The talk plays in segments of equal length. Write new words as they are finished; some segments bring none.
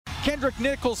Kendrick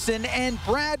Nicholson and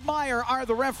Brad Meyer are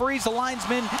the referees. The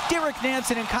linesmen, Derek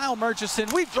Nansen and Kyle Murchison.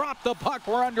 We've dropped the puck.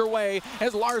 We're underway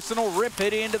as Larson will rip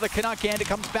it into the Canuck end. It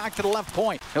comes back to the left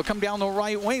point. He'll come down the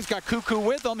right wing. He's got Cuckoo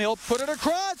with him. He'll put it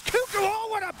across. Cuckoo, oh,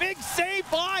 what a big save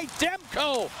by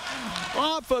Demko.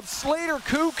 Off of Slater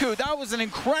Cuckoo. That was an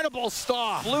incredible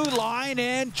stop. Blue line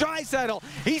and Draisaitl.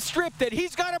 He stripped it.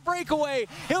 He's got a breakaway.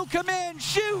 He'll come in,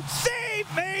 shoot, save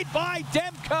made by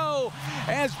Demko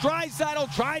as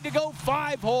Draisaitl tried to go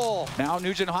 5-hole. Now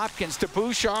Nugent Hopkins to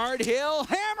Bouchard. He'll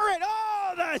hammer it.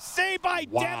 Oh, the save by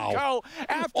Demko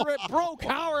after it broke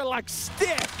Hawryluk's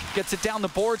stick. Gets it down the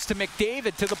boards to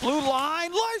McDavid to the blue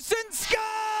line. Larson scores!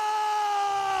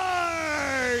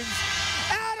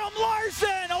 Adam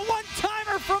Larson, a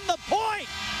one-timer from the point.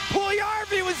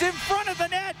 Puljujarvi was in front of the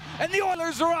net, and the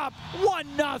Oilers are up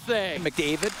 1-0.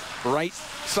 McDavid, right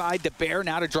side to Bear,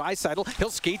 now to Draisaitl. He'll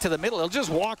skate to the middle. He'll just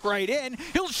walk right in.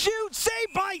 He'll shoot,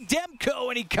 saved by Demko,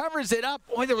 and he covers it up.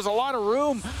 Boy, there was a lot of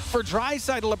room for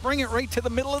Draisaitl to bring it right to the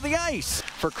middle of the ice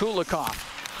for Kulikov.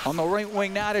 On the right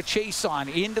wing now to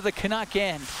Chiasson, into the Canuck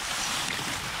end.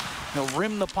 He'll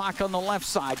rim the puck on the left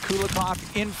side.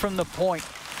 Kulikov in from the point.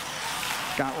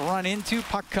 Got run into,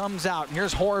 puck comes out. And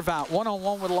here's Horvat,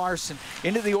 one-on-one with Larson.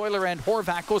 Into the Oiler end,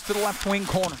 Horvat goes to the left wing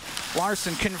corner.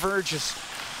 Larson converges.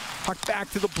 Puck back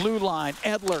to the blue line.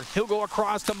 Edler, he'll go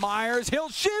across to Myers. He'll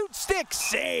shoot, stick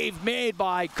save made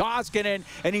by Koskinen,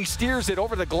 and he steers it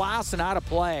over the glass and out of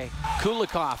play.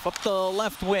 Kulikov up the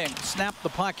left wing, snap the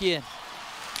puck in.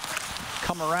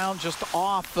 Come around just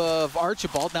off of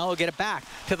Archibald. Now he'll get it back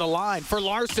to the line for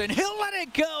Larson. He'll let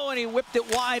it go, and he whipped it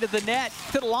wide of the net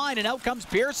to the line, and out comes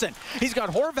Pearson. He's got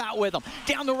Horvat with him.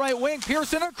 Down the right wing,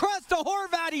 Pearson across to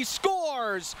Horvat. He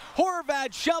scores.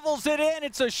 Horvat shovels it in.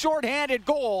 It's a shorthanded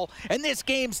goal, and this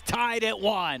game's tied at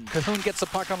 1. Cahoon gets the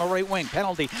puck on the right wing.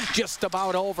 Penalty just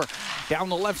about over. Down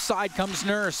the left side comes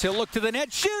Nurse. He'll look to the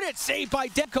net, shoot it. Saved by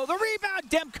Demko. The rebound,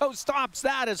 Demko stops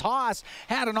that as Haas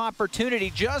had an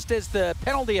opportunity just as the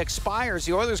penalty expires.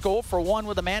 The Oilers go for 1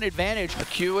 with a man advantage.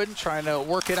 McEwen trying to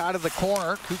work it out of the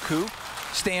corner. Cuckoo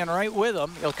staying right with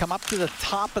him. He'll come up to the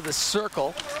top of the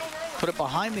circle, put it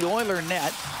behind the Oiler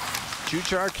net.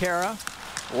 Jujhar Khaira,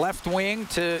 left wing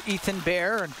to Ethan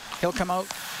Bear, and he'll come out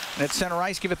and at center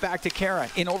ice, give it back to Khaira.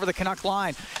 In over the Canuck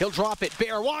line. He'll drop it.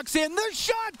 Bear walks in. The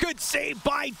shot, good save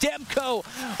by Demko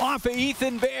off of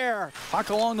Ethan Bear. Puck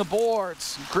along the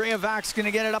boards. Grayavac's going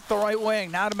to get it up the right wing.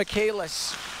 Now to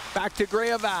Michaelis. Back to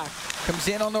Grayavac. Comes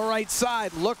in on the right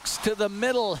side. Looks to the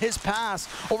middle. His pass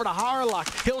over to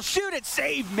Hawryluk. He'll shoot it.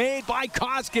 Save made by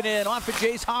Koskinen off of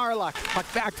Jace Hawryluk. Puck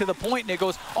back to the point, and it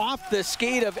goes off the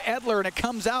skate of Edler, and it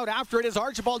comes out. After it is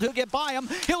Archibald. He'll get by him.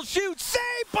 He'll shoot. Save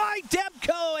by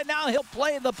Demko, and now he'll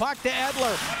play the puck to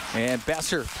Edler. And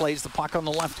Besser plays the puck on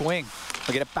the left wing.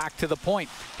 He'll get it back to the point.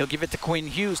 He'll give it to Quinn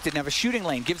Hughes. Didn't have a shooting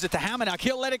lane. Gives it to Hamonic.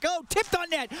 He'll let it go. Tipped on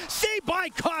net. Saved by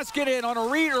Koskinen on a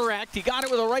redirect. He got it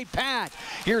with a right pad.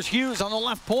 Here's Hughes on the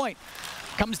left point.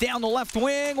 Comes down the left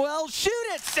wing. Well, shoot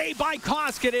it. Saved by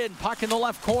Koskinen. Puck in the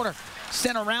left corner.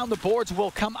 Sent around the boards.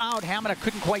 Will come out. Hamonic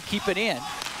couldn't quite keep it in.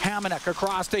 Hamonic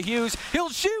across to Hughes. He'll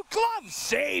shoot. Glove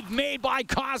save made by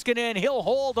Koskinen. He'll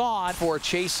hold on for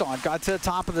Chiasson. Got to the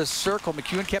top of the circle.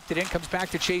 McEwen kept it in. Comes back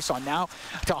to Chiasson. Now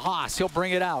to Haas. He'll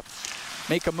bring it out.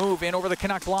 Make a move in over the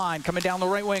Canuck line. Coming down the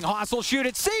right wing. Haas will shoot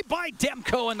it. Saved by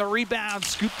Demko, and the rebound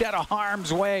scooped out of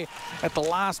harm's way at the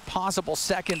last possible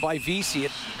second by Vesey.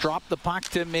 It dropped the puck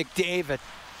to McDavid.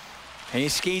 And he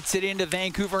skates it into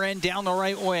Vancouver end down the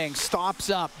right wing. Stops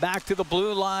up. Back to the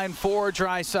blue line for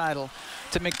Draisaitl.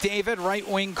 To McDavid, right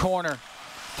wing corner.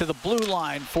 To the blue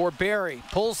line for Barrie.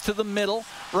 Pulls to the middle.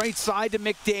 Right side to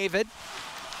McDavid.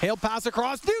 He'll pass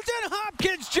across. Nugent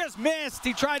Hopkins just missed.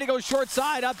 He tried to go short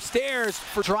side upstairs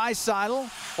for Draisaitl.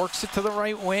 Works it to the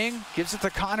right wing. Gives it to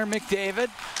Connor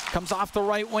McDavid. Comes off the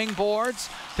right wing boards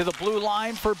to the blue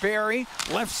line for Barrie.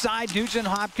 Left side, Nugent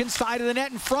Hopkins. Side of the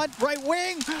net in front. Right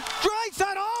wing.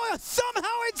 Draisaitl. Oh,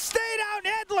 somehow it stayed out.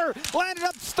 Edler landed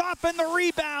up stopping the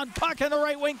rebound. Puck in the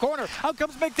right wing corner. Out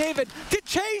comes McDavid to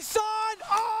Chiasson.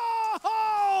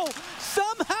 Oh!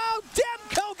 Somehow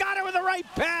Demko got it with the right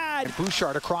pad.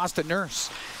 Bouchard across to Nurse.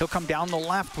 He'll come down the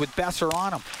left with Besser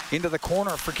on him. Into the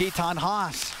corner for Gaetan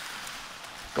Haas.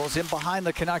 Goes in behind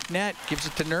the Canuck net. Gives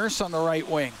it to Nurse on the right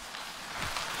wing.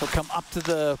 He'll come up to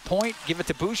the point, give it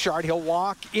to Bouchard. He'll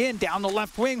walk in down the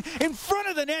left wing. In front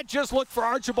of the net, just look for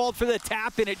Archibald for the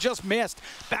tap, and it just missed.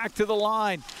 Back to the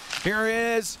line. Here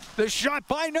is the shot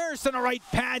by Nurse and a right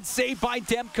pad save by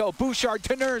Demko. Bouchard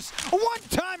to Nurse. A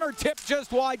one-timer tip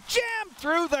just wide. Jammed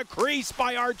through the crease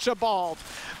by Archibald.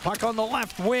 Puck on the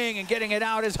left wing and getting it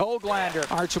out is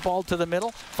Höglander. Archibald to the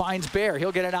middle, finds Bear.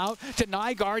 He'll get it out to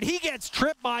Nygaard. He gets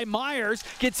tripped by Myers,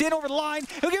 gets in over the line.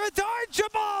 He'll give it to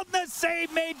Archibald. The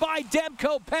save made by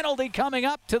Demko. Penalty coming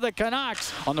up to the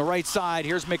Canucks. On the right side,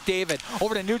 here's McDavid.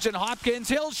 Over to Nugent Hopkins.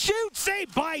 He'll shoot.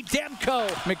 Saved by Demko.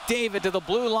 McDavid to the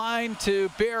blue line to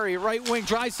Barry. Right wing,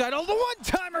 Draisaitl. The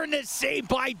one-timer and the save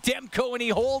by Demko, and he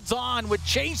holds on with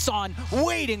Chase on,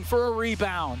 waiting for a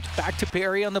rebound. Back to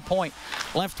Barry on the point.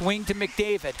 Left wing to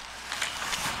McDavid.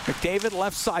 McDavid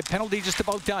left side. Penalty just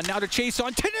about done. Now to Chase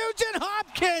on to Nugent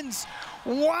Hopkins.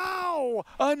 Wow!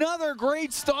 Another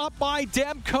great stop by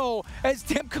Demko as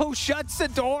Demko shuts the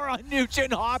door on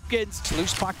Nugent Hopkins.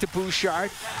 Loose puck to Bouchard.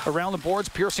 Around the boards,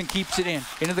 Pearson keeps it in.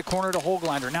 Into the corner to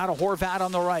Höglander. Now to Horvat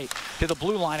on the right. To the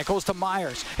blue line. It goes to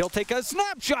Myers. He'll take a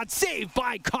snapshot. Saved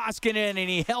by Koskinen, and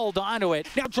he held onto it.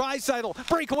 Now Draisaitl.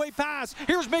 Breakaway pass.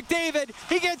 Here's McDavid.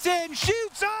 He gets in.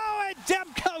 Shoots. Oh, and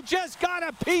Demko just got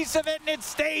a piece of it, and it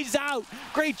stays out.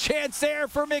 Great chance there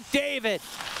for McDavid.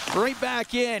 Right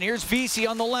back in. Here's VC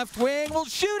on the left wing. Will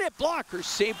shoot it. Blocker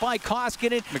saved by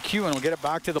Koskinen. McEwen will get it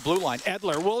back to the blue line.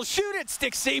 Edler will shoot it.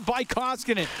 Stick saved by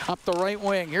Koskinen. Up the right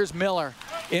wing. Here's Miller.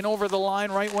 In over the line.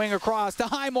 Right wing across to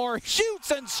Highmore.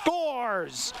 Shoots and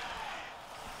scores.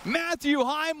 Matthew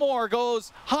Highmore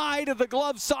goes high to the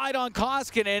glove side on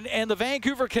Koskinen, and the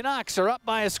Vancouver Canucks are up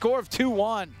by a score of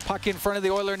 2-1. Puck in front of the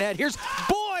Oiler net. Here's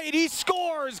Boyd. He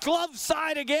scores. Glove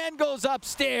side again goes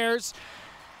upstairs.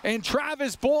 And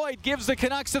Travis Boyd gives the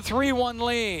Canucks a 3-1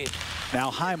 lead. Now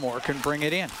Highmore can bring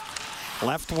it in.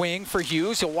 Left wing for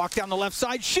Hughes. He'll walk down the left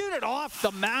side, shoot it off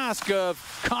the mask of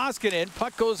Koskinen.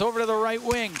 Puck goes over to the right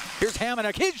wing. Here's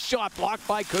Hamonic. His shot blocked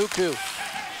by Cuckoo.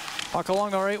 Puck along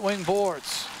the right wing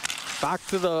boards. Back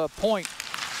to the point.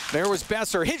 There was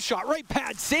Besser. His shot, right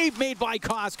pad, save made by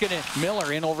Koskinen.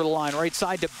 Miller in over the line, right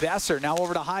side to Besser. Now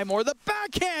over to Highmore. The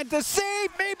backhand, the save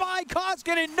made by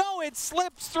Koskinen. No, it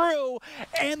slips through,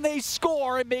 and they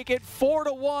score and make it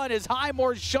 4-1 as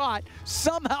Highmore's shot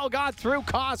somehow got through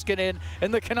Koskinen,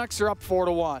 and the Canucks are up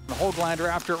 4-1. Höglander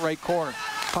after it right corner.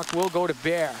 Puck will go to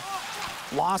Bear.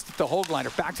 Lost it to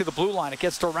Höglander. Back to the blue line. It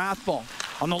gets to Rathbone.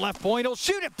 On the left point, he'll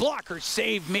shoot it. Blocker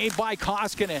save made by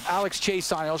Koskinen. Alex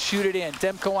Chase on it. He'll shoot it in.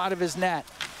 Demko out of his net.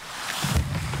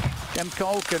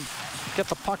 Demko can get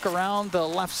the puck around the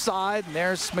left side. And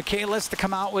there's Michaelis to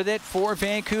come out with it for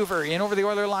Vancouver. In over the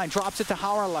Oiler line. Drops it to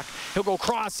Hawryluk. He'll go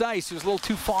cross ice. He was a little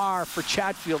too far for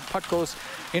Chatfield. Puck goes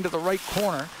into the right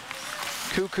corner.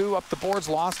 Cuckoo up the boards.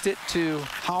 Lost it to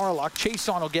Hawryluk.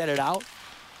 Chason will get it out.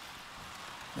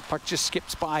 The puck just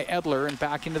skips by Edler and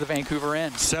back into the Vancouver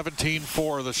end.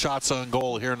 17-4 the shots on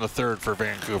goal here in the third for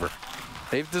Vancouver.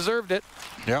 They've deserved it.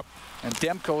 Yep. And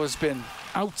Demko has been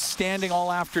outstanding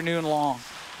all afternoon long.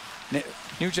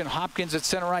 Nugent Hopkins at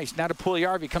center ice. Now to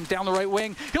Puljujarvi. Comes down the right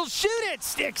wing. He'll shoot it.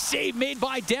 Stick save made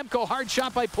by Demko. Hard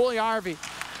shot by Puljujarvi.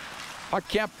 Puck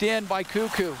kept in by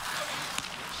Cuckoo.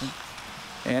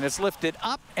 And it's lifted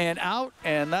up and out,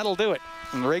 and that'll do it.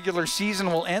 And the regular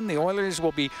season will end. The Oilers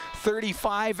will be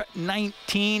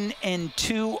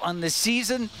 35-19-2 on the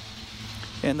season.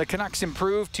 And the Canucks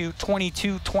improve to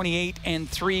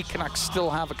 22-28-3. Canucks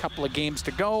still have a couple of games to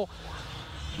go.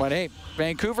 But hey,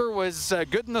 Vancouver was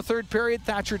good in the third period.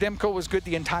 Thatcher Demko was good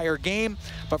the entire game.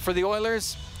 But for the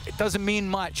Oilers, it doesn't mean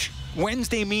much.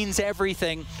 Wednesday means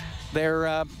everything.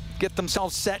 They're get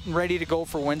themselves set and ready to go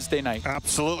for Wednesday night.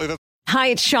 Absolutely. Hi,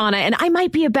 it's Shauna, and I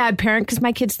might be a bad parent because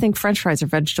my kids think French fries are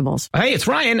vegetables. Hey, it's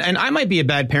Ryan, and I might be a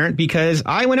bad parent because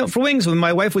I went out for wings when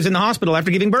my wife was in the hospital after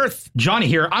giving birth. Johnny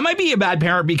here. I might be a bad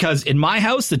parent because in my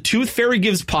house, the tooth fairy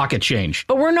gives pocket change.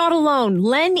 But we're not alone.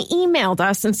 Len emailed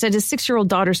us and said his 6-year-old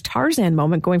daughter's Tarzan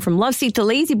moment going from love seat to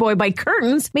lazy boy by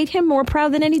curtains made him more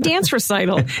proud than any dance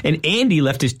recital. And Andy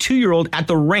left his 2-year-old at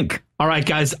the rink. All right,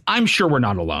 guys, I'm sure we're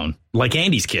not alone. Like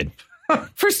Andy's kid.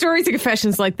 For stories and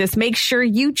confessions like this, make sure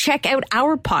you check out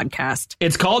our podcast.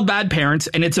 It's called Bad Parents,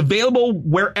 and it's available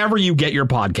wherever you get your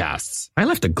podcasts. I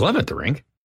left a glove at the rink.